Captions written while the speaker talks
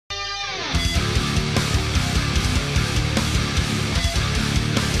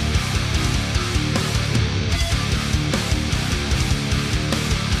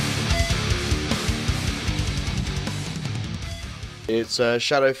It's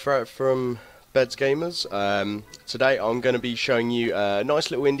Shadowthreat from Bedfordshire Gamers. Today I'm going to be showing you a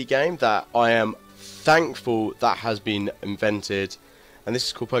nice little indie game that I am thankful that has been invented, and this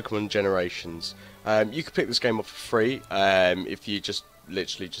is called Pokemon Generations. You can pick this game up for free if you just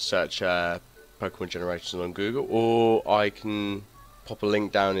literally just search Pokemon Generations on Google, or I can pop a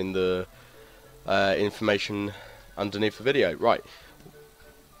link down in the information underneath the video. Right,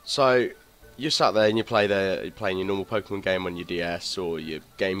 so you're sat there and you're playing your normal Pokemon game on your DS or your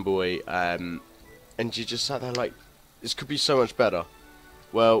Game Boy, and you just sat there like, this could be so much better.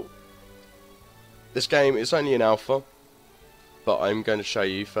 Well, this game is only an alpha, but I'm going to show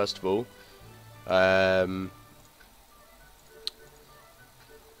you first of all. Yeah,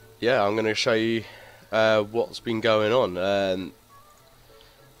 I'm going to show you what's been going on.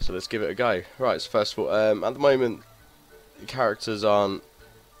 So let's give it a go. Right, so first of all, at the moment, the characters aren't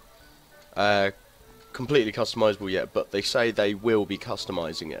completely customizable yet, but they say they will be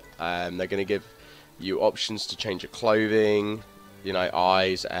customizing it. They're going to give you options to change your clothing, you know,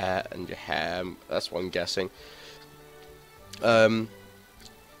 eyes, and your hair. That's what I'm guessing. Yeah,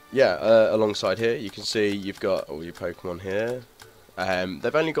 alongside here you can see you've got all your Pokemon here.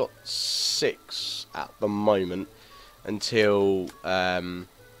 They've only got 6 at the moment until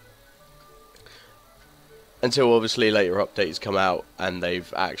obviously later updates come out and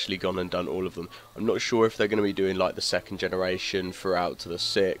they've actually gone and done all of them. I'm not sure if they're going to be doing like the 2nd generation throughout to the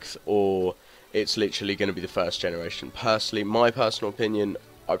 6th, or it's literally going to be the 1st generation. Personally, my personal opinion,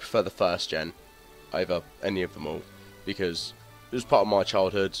 I prefer the 1st gen over any of them all, because it was part of my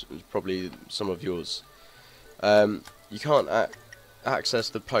childhood. It was probably some of yours. You can't access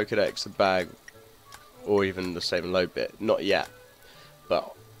the Pokédex, the bag, or even the save and load bit, not yet,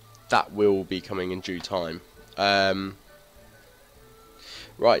 but that will be coming in due time.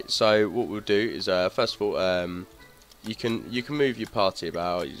 Right, so what we'll do is first of all, you can move your party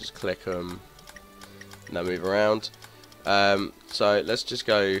about. You just click them and they'll move around. So let's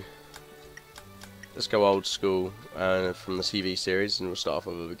go old school from the TV series, and we'll start off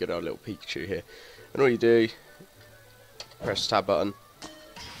with a good old little Pikachu here. And all you do, press the tab button.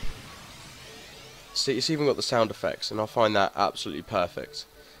 See, it's even got the sound effects, and I find that absolutely perfect.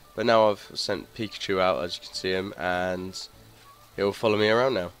 But now I've sent Pikachu out, as you can see him, and he'll follow me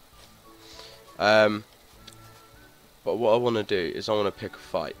around now. But what I want to do is I want to pick a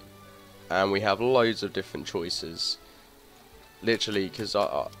fight, and we have loads of different choices. Literally, because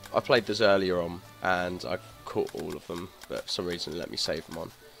I played this earlier on, and I caught all of them, but for some reason it let me save them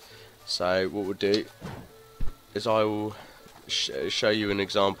on. So what we'll do is I will show you an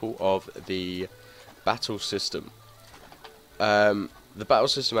example of the battle system. The battle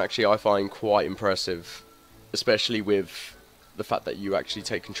system actually I find quite impressive, especially with the fact that you actually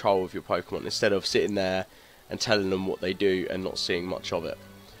take control of your Pokemon instead of sitting there and telling them what they do and not seeing much of it.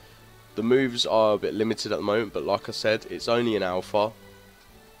 The moves are a bit limited at the moment, but like I said, it's only an alpha.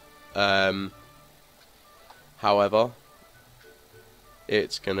 However,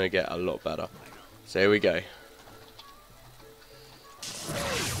 it's gonna get a lot better. So here we go.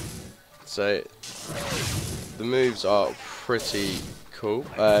 So the moves are pretty cool.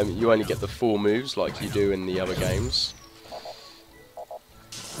 You only get the 4 moves like you do in the other games.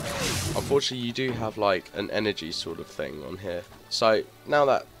 Unfortunately, you do have like an energy sort of thing on here. So now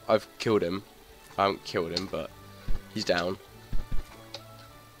that I've killed him, I haven't killed him, but he's down.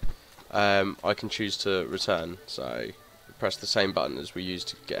 I can choose to return. So press the same button as we used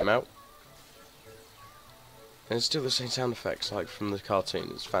to get him out, and it's still the same sound effects like from the cartoon.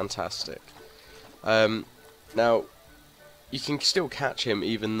 It's fantastic. Now you can still catch him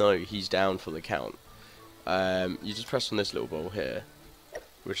even though he's down for the count. You just press on this little ball here,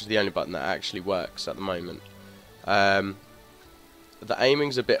 which is the only button that actually works at the moment. The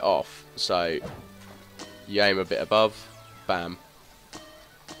aiming's a bit off, so you aim a bit above, bam,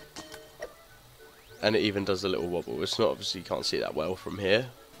 and it even does a little wobble. It's not, obviously you can't see that well from here,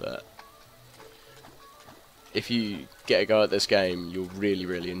 but if you get a go at this game, you'll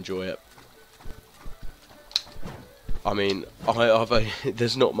really enjoy it. I mean,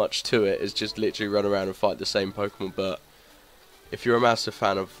 there's not much to it. It's just literally run around and fight the same Pokemon. But if you're a massive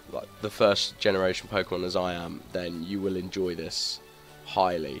fan of like the 1st generation Pokemon, as I am, then you will enjoy this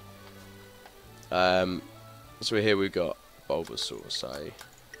highly. So here we've got Bulbasaur. So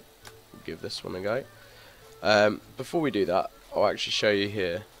we'll give this one a go. Before we do that, I'll actually show you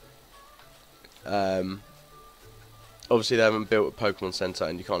here. Obviously, they haven't built a Pokemon Center,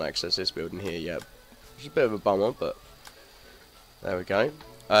 and you can't access this building here yet. It's a bit of a bummer, but there we go.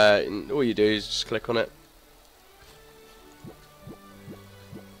 All you do is just click on it.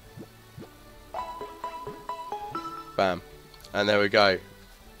 Bam. And there we go.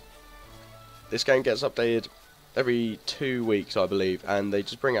 This game gets updated every 2 weeks, I believe, and they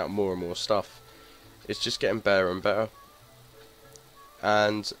just bring out more and more stuff. It's just getting better and better.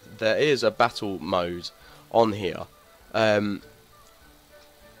 And there is a battle mode on here.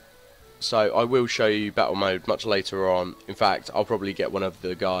 So I will show you battle mode much later on. In fact, I'll probably get one of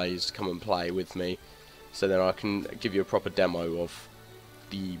the guys to come and play with me, so then I can give you a proper demo of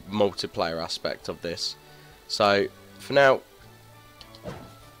the multiplayer aspect of this. So for now,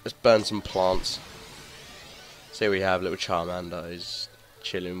 let's burn some plants. So here we have little Charmander, he's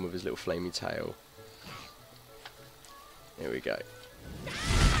chilling with his little flamey tail. Here we go.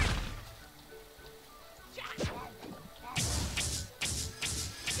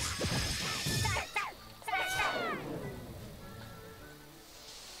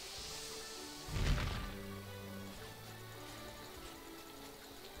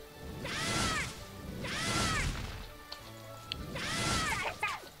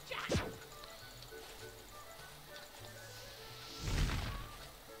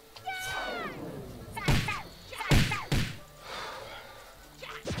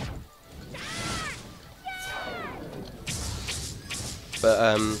 But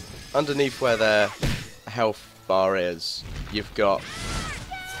underneath where their health bar is, you've got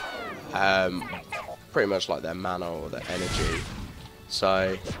pretty much like their mana or their energy.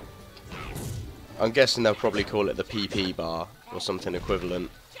 So I'm guessing they'll probably call it the PP bar or something equivalent,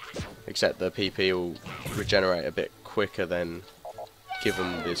 except the PP will regenerate a bit quicker than give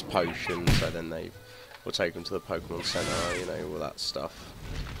them this potion, so then they will take them to the Pokemon Center, you know, all that stuff.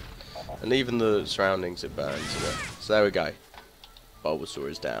 And even the surroundings, it burns a bit. So there we go. Bulbasaur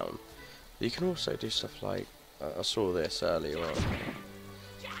is down. You can also do stuff like, I saw this earlier on.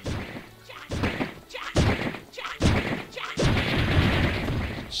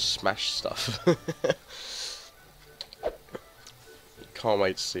 Smash stuff. Can't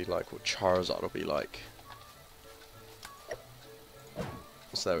wait to see like what Charizard will be like.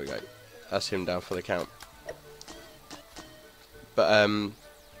 So there we go. That's him down for the count. But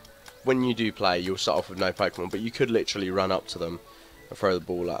when you do play, you'll start off with no Pokemon, but you could literally run up to them and throw the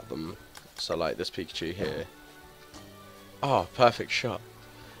ball at them. So like this Pikachu here. Oh, perfect shot.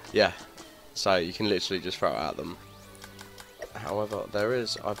 Yeah. So you can literally just throw it at them. However,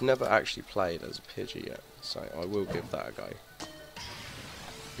 I've never actually played as a Pidgey yet, so I will give that a go.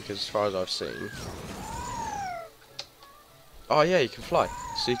 Because as far as I've seen... Oh yeah, you can fly.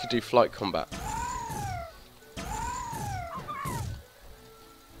 So you could do flight combat.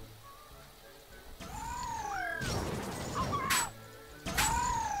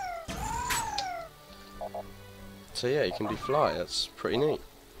 So yeah, you can do fly, that's pretty neat.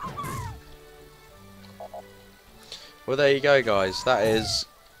 Well, there you go guys, that is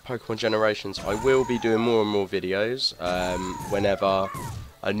Pokemon Generations. I will be doing more and more videos whenever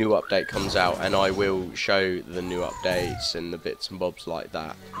a new update comes out, and I will show the new updates and the bits and bobs like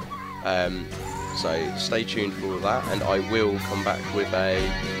that. So stay tuned for all that, and I will come back with a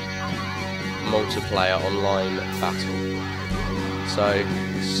multiplayer online battle. So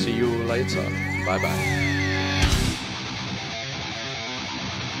see you all later, bye bye.